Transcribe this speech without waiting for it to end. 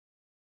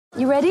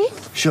You ready?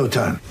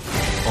 Showtime.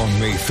 On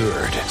May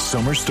 3rd,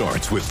 summer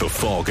starts with The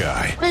Fall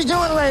Guy. Let's do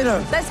it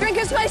later. Let's drink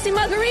a spicy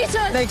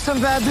margarita. Make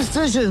some bad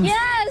decisions.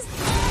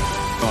 Yes.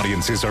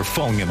 Audiences are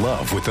falling in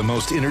love with the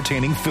most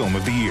entertaining film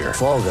of the year.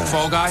 Fall Guy.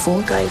 Fall Guy.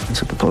 Fall guy.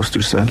 That's what the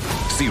poster said.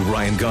 See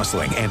Ryan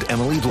Gosling and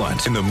Emily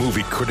Blunt in the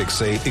movie critics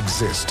say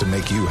exists to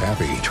make you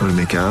happy. Trying to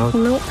make it out?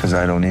 Nope. Because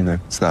I don't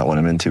either. It's not what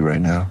I'm into right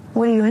now.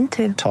 What are you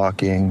into?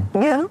 Talking.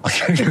 Yeah.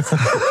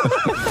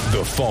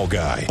 The Fall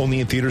Guy.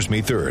 Only in theaters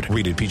May 3rd.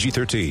 Rated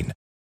PG-13.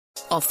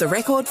 Off the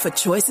record for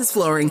Choices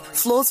Flooring.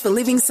 Floors for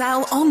living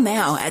sale on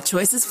now at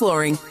Choices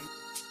Flooring.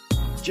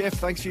 Jeff,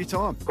 thanks for your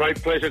time.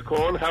 Great pleasure,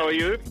 Corn. How are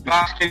you?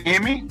 Bucks, can you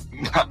hear me?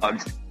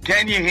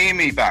 Can you hear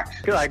me, Bucks?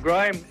 G'day,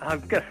 Graham. I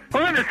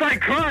wanted to say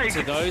Craig.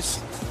 To those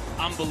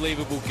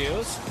unbelievable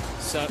girls,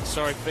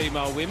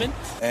 female women.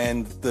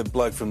 And the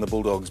bloke from the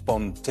Bulldogs,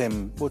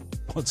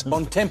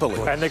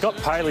 Bontempelli. And they've got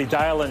Paley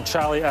Dale and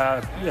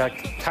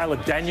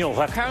Kayla Daniel.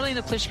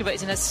 Karolina Pliskova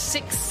is in her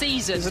sixth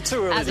season Is it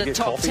too early as to a get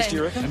top coffees, 10. do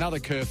you reckon? Another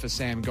curve for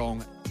Sam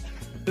Gong.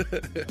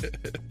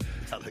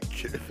 Another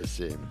curve for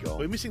Sam Gong.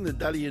 We're missing the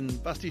Duddy and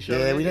Busty show.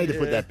 Yeah, we need to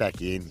put that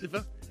back in. Zipper?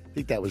 I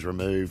think that was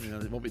removed.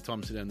 There might be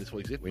time to sit down this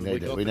week, Zip. We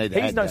need to He's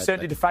add no that,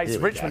 certainty to but face here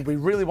we Richmond. go. We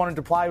really want him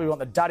to play. We want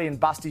the Duddy and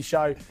Busty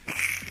show.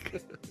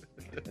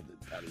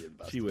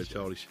 Gee, we're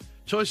childish.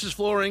 Choices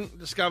Flooring.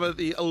 Discover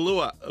the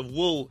allure of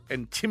wool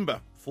and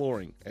timber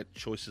flooring at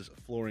Choices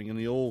Flooring, and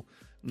the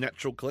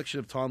all-natural collection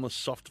of timeless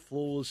soft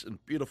floors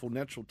and beautiful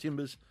natural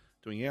timbers.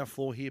 Doing our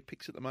floor here,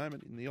 picks at the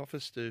moment in the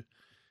office to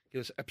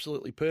get us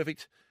absolutely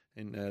perfect.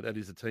 And that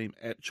is the team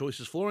at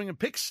Choices Flooring. And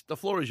Picks, the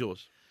floor is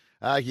yours.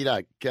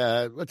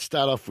 Let's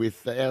start off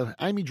with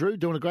Amy Drew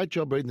doing a great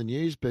job reading the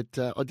news, but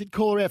I did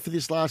call her out for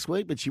this last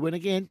week, but she went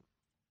again.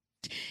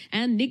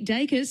 And Nick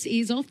Dacus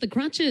is off the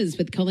crutches,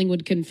 with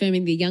Collingwood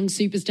confirming the young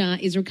superstar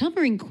is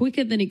recovering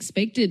quicker than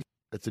expected.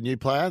 It's a new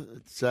player,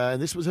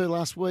 and this was her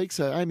last week,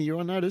 so Amy, you're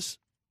on notice.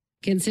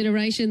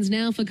 Considerations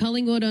now for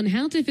Collingwood on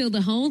how to fill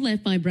the hole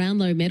left by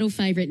Brownlow medal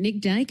favourite Nick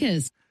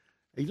Dacus.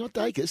 He's not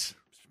Dacus.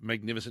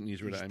 Magnificent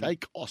news reader, Amy.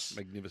 Dacos.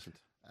 Magnificent.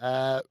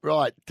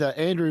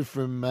 Andrew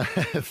from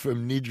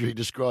Nidri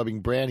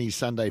describing Brownie's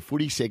Sunday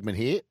footy segment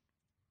here.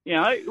 You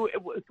know,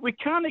 we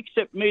can't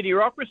accept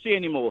mediocrity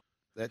anymore.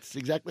 That's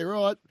exactly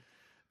right.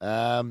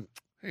 Hang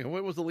on,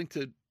 where was the link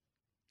to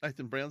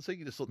Nathan Brown's thing?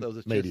 You just thought that was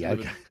a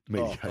mediocre.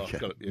 Mediocre.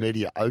 Got it, yeah.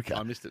 Mediocre.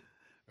 I missed it.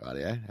 Right,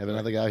 yeah. Have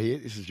another go here.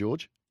 This is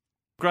George.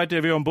 Great to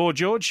have you on board,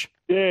 George.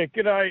 Yeah,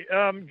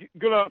 g'day.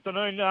 Good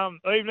afternoon,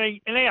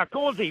 evening. And now,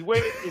 Cornsey,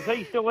 is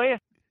he still there?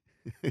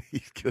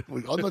 He's good.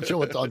 I'm not sure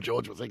what time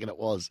George was thinking it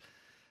was.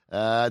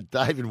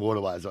 David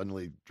Waterways. I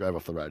nearly drove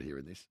off the road here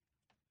in this.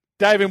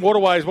 Dave in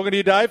Waterways. What can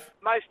you do, Dave?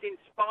 Most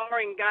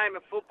inspiring game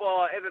of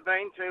football I've ever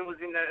been to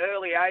was in the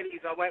early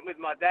 80s. I went with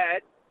my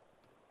dad,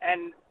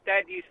 and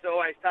Dad used to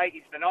always take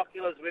his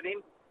binoculars with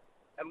him,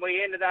 and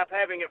we ended up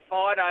having a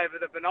fight over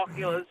the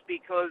binoculars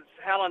because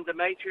Helen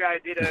Demetrio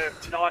did a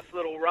nice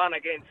little run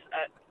against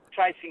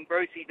chasing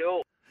Brucey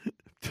Dool.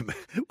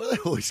 Well, they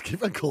always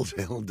everyone calls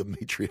Helen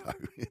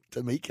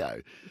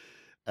D'Amico.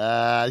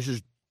 This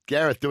is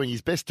Gareth doing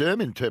his best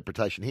term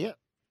interpretation here.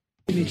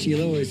 Mitchy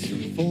Lewis from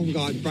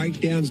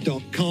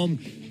formguidebreakdowns.com.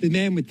 The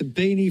man with the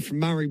beanie from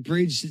Murray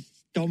Bridge,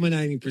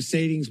 dominating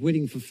proceedings,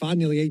 winning for fun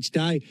nearly each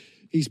day.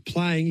 He's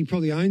playing. He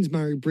probably owns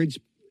Murray Bridge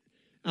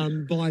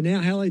by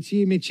now. Hello to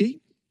you, Mitchy.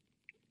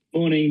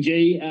 Morning,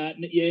 G.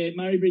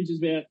 Murray Bridge is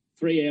about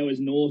 3 hours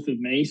north of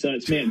me, so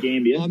it's Mount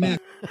Gambier. I'm out.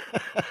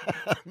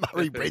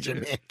 Murray Bridge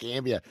and Mount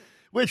Gambier,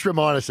 which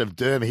remind us of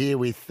Derm here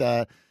with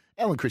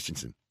Alan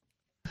Christensen.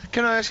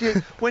 Can I ask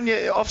you, when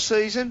you're off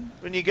season,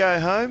 when you go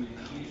home,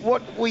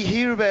 what we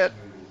hear about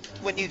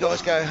when you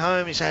guys go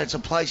home is that it's a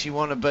place you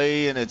want to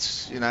be, and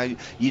it's, you know,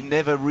 you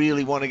never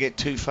really want to get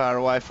too far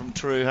away from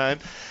true home.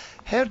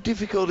 How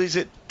difficult is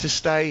it to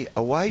stay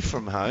away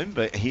from home,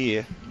 but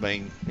here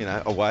being, you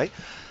know, away,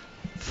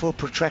 for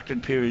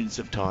protracted periods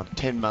of time,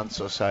 10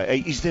 months or so?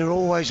 Is there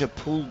always a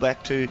pull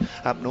back to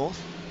up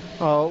north?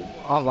 Oh,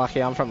 I'm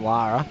lucky. I'm from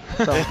Lara.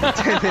 So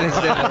 10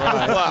 minutes down the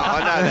road. Well, I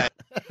know that.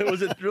 It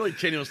was a really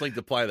tenuous link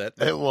to play that.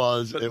 It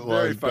was. But it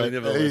very was. funny,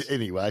 nevertheless.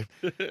 Anyway,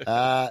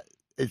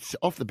 it's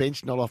off the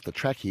bench, not off the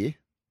track here.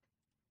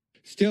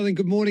 Sterling,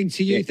 good morning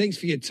to you. Thanks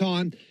for your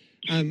time.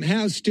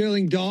 How's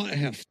Sterling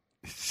Dynamo?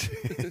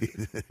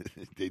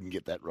 Didn't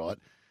get that right.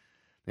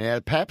 Now,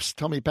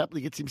 Tommy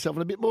Papley gets himself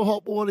in a bit more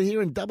hot water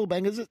here and double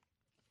bangers it.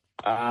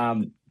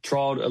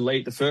 Trialled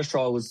elite. The first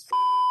trial was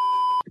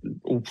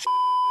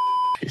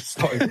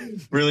so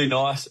really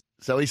nice.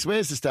 So he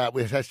swears to start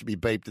with, has to be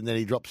beeped, and then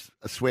he drops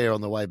a swear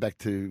on the way back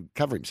to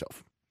cover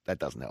himself. That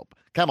doesn't help.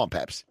 Come on,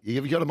 Paps.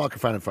 You've got a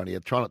microphone in front of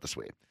you. Try not to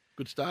swear.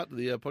 Good start to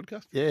the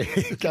podcast. Yeah,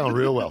 going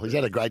real well. He's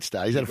had a great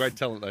start. He's had a great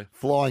talent, though.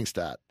 Flying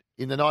start.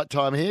 In the night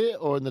time here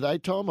or in the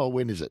daytime, or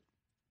when is it?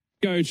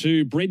 Go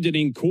to Brendan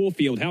in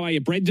Caulfield. How are you,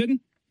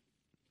 Brendan?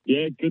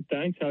 Yeah, good,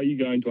 thanks. How are you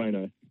going,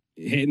 Dwayno?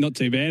 Yeah, not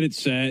too bad.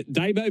 It's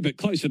Dabo, but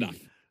close enough.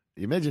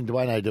 You imagine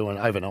Dwayno doing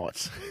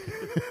overnights.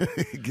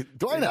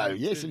 Dwayno,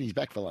 yes, and he's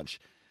back for lunch.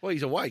 Well,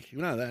 he's awake. You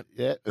know that.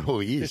 Yeah, well,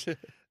 he is.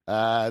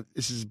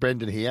 This is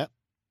Brendan here.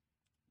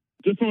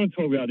 Just want to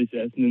talk about this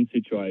Essendon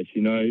situation.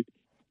 You know,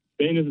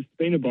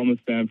 being a Bombers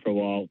fan for a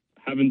while,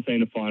 haven't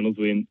seen a finals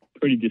win.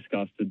 Pretty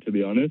disgusted, to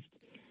be honest.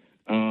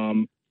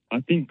 I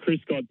think Chris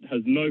Scott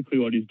has no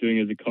clue what he's doing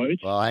as a coach.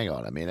 Well, hang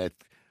on a minute.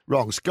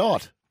 Wrong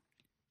Scott.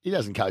 He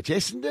doesn't coach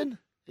Essendon.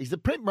 He's the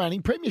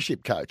reigning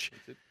premiership coach.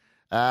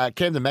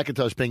 Camden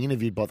McIntosh being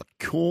interviewed by the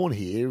Corn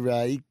here.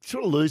 He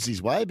sort of loses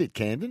his way a bit,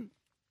 Camden.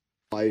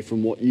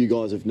 From what you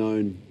guys have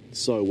known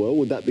so well,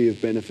 would that be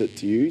of benefit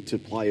to you to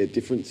play a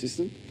different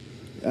system?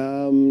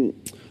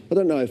 I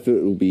don't know if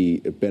it will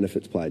be a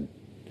benefit to play a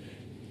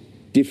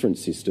different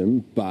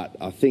system, but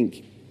I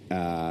think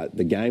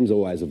the game's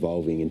always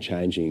evolving and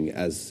changing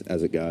as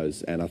it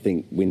goes. And I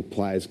think when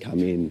players come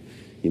in,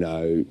 you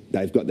know,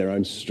 they've got their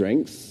own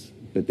strengths,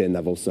 but then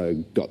they've also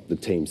got the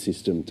team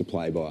system to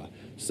play by.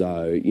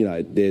 So, you know,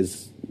 I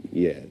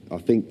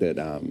think that,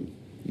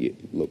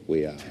 look,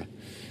 we are...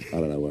 I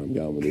don't know where I'm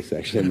going with this,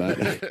 actually, mate.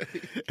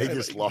 He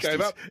just lost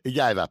his... He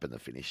gave up in the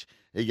finish.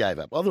 He gave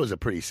up. I thought it was a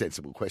pretty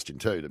sensible question,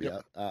 too, to be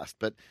asked.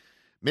 But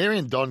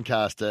Marion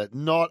Doncaster,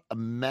 not a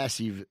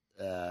massive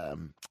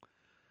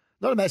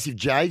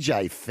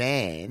JJ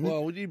fan.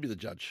 Well, would you be the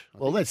judge?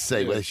 Well, let's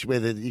see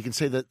whether you can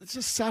see that it's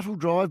a subtle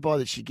drive-by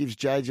that she gives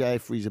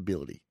JJ for his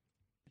ability.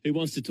 Who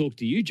wants to talk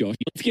to you, Josh?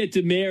 Let's get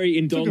to Mary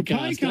in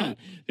Doncaster,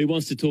 who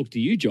wants to talk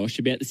to you, Josh,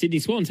 about the Sydney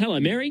Swans. Hello,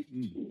 Mary.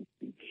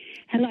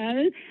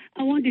 Hello.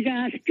 I wanted to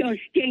ask Josh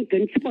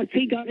Jenkins what's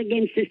he got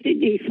against the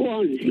Sydney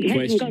Swans. He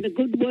hasn't got a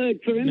good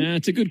word for him. No,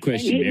 it's a good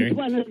question, and Mary. He's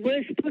one of the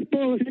worst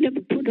footballers that ever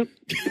pulled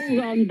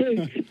on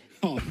boots.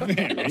 Oh,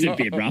 Mary. That's a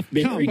bit rough,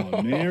 Mary. Come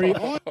on, Mary.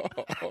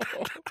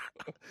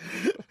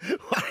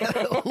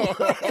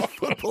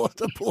 Football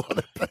to pull on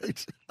a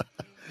boot.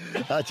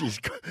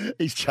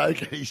 He's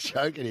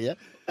choking here.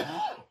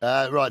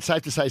 Right,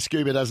 safe to say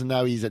Scuba doesn't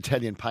know his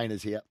Italian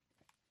painters here.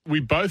 We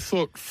both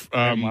thought,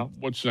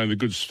 what's his name, the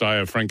good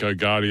stayer, Franco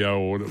Guardio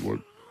or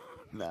what?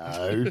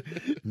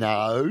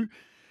 No.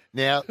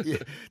 Now,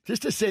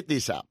 just to set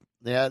this up.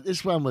 Now,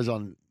 this one was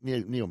on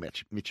Neil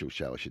Mitchell's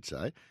show, I should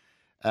say.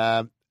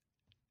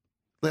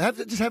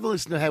 Just have a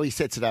listen to how he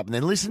sets it up and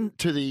then listen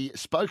to the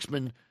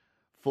spokesman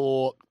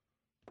for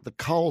the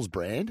Coles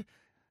brand,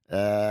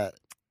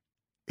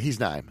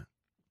 his name.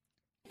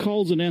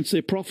 Coles announced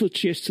their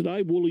profits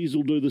yesterday. Woolies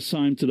will do the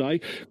same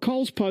today.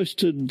 Coles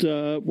posted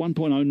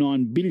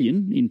 $1.09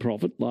 billion in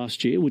profit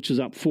last year, which is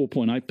up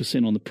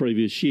 4.8% on the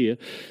previous year.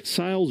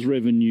 Sales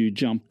revenue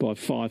jumped by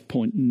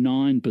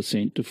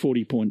 5.9% to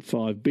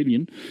 $40.5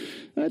 billion.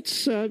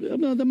 That's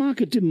the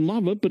market didn't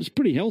love it, but it's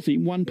pretty healthy.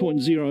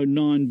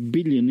 $1.09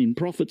 billion in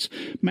profits.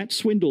 Matt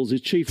Swindles is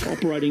Chief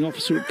Operating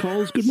Officer at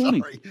Coles. Good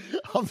morning.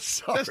 I'm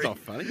sorry. That's not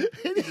funny.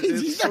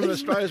 He's one of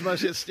Australia's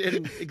most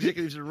outstanding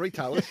executives and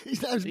retailers.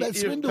 His name's Matt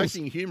Swindles.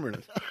 Taking humour in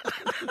it.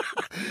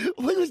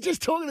 Well, he was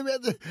just talking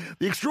about the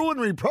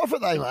extraordinary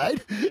profit they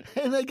made,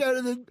 and they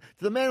go to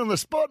the man on the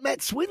spot,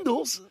 Matt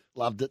Swindles.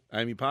 Loved it.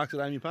 Amy Park's at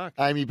Amy Park.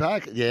 Amy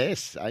Park,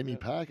 yes, Amy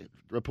Park.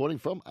 Reporting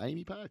from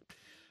Amy Park.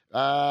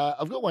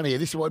 I've got one here.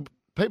 This is what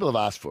people have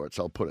asked for it,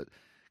 so I'll put it.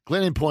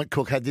 Glenn Point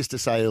Cook had this to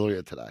say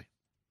earlier today.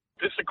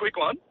 Just a quick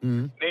one.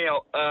 Mm-hmm.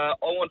 Now, I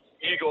want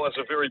you guys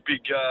a very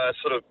big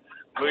sort of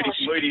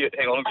moody.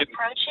 Hang on, I'm getting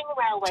Approaching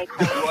railway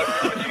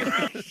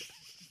crossing.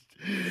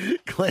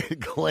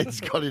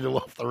 Glenn's got into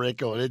off the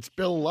record. It's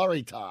Bill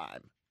Lurry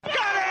time.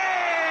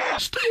 Got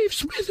it! Steve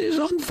Smith is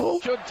on full.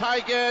 Should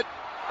take it.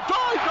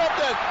 Oh, he dropped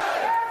it.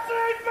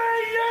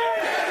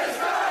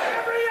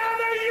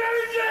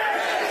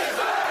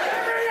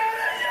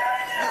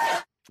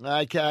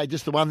 Okay,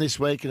 just the one this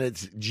week, and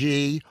it's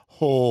G.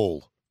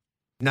 Hall.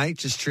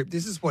 Nature's Trip.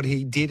 This is what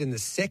he did in the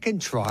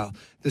second trial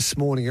this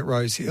morning at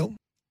Rose Hill.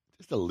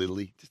 Just a little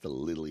there,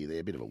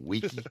 a bit of a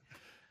weakie.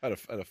 I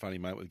had a funny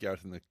moment with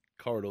Gareth in the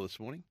corridor this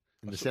morning.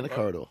 In the centre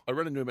corridor? I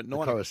ran into him at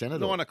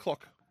 9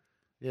 o'clock.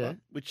 Yeah. Right,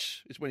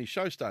 which is when his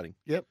show's starting.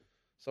 Yep.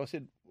 So I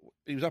said,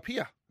 he was up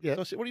here. Yeah.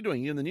 So I said, what are you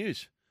doing? You're in the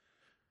news.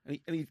 And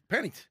he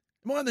panicked.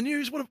 Am I in the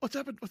news? What's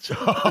happened?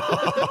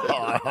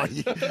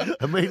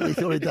 Immediately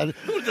thought he'd done it.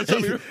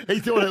 He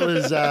thought it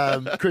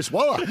was Chris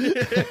Waller.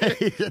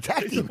 He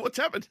attacked him. What's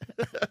happened?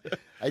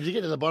 Hey, did you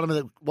get to the bottom of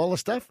the Waller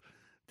stuff?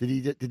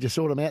 Did you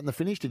sort them out in the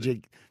finish? Did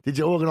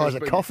you organise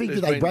a coffee?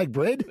 Did they break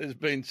bread? There's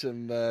been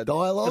some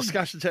dialogue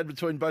discussions had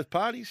between both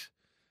parties,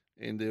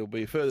 and there'll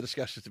be further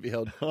discussions to be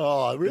held.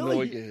 Oh, really? In the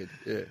week ahead.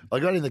 Yeah. I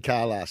got in the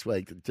car last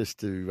week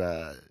just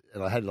to,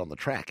 and I had it on the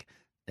track,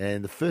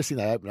 and the first thing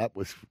they opened up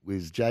was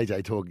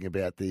JJ talking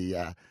about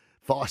the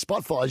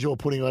spot fires you're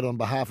putting out on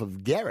behalf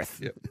of Gareth.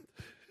 Yep.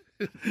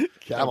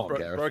 Come on,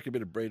 Gareth. Broke a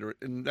bit of bread,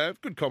 and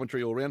good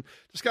commentary all round.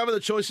 Discover the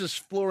Choices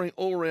Flooring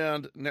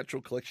all-round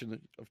natural collection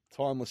of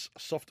timeless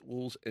soft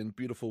wools and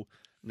beautiful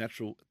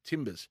natural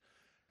timbers.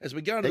 As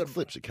we go into egg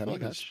flips are coming. I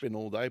can spend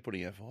all day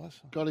putting out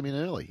fires. Got him in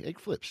early. Egg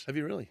flips. Have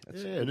you really?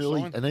 That's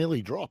an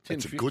early drop.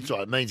 That's a good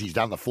sign. It means he's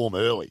done the form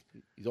early.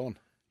 He's on.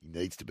 He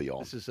needs to be on.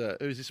 This is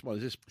who's this one?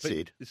 Is this Sid?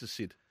 Pete? This is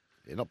Sid.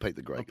 Yeah, not Pete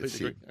the Greek. Pete the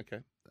Sid. Greek. Okay.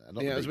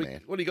 Not the big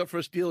man. What do you got for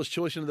us? Dealer's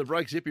choice into the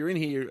break? Zip, you're in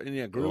here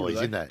in our grill. He's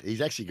in that.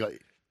 He's actually got.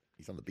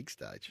 He's on the big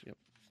stage. Yep.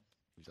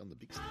 He's on the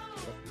big stage.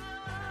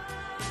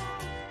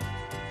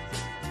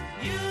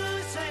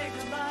 You say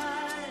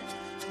goodbye.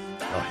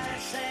 Oh,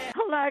 yes.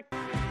 Hello.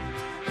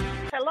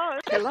 Hello.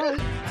 Hello.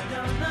 I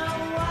don't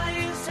know why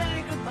you say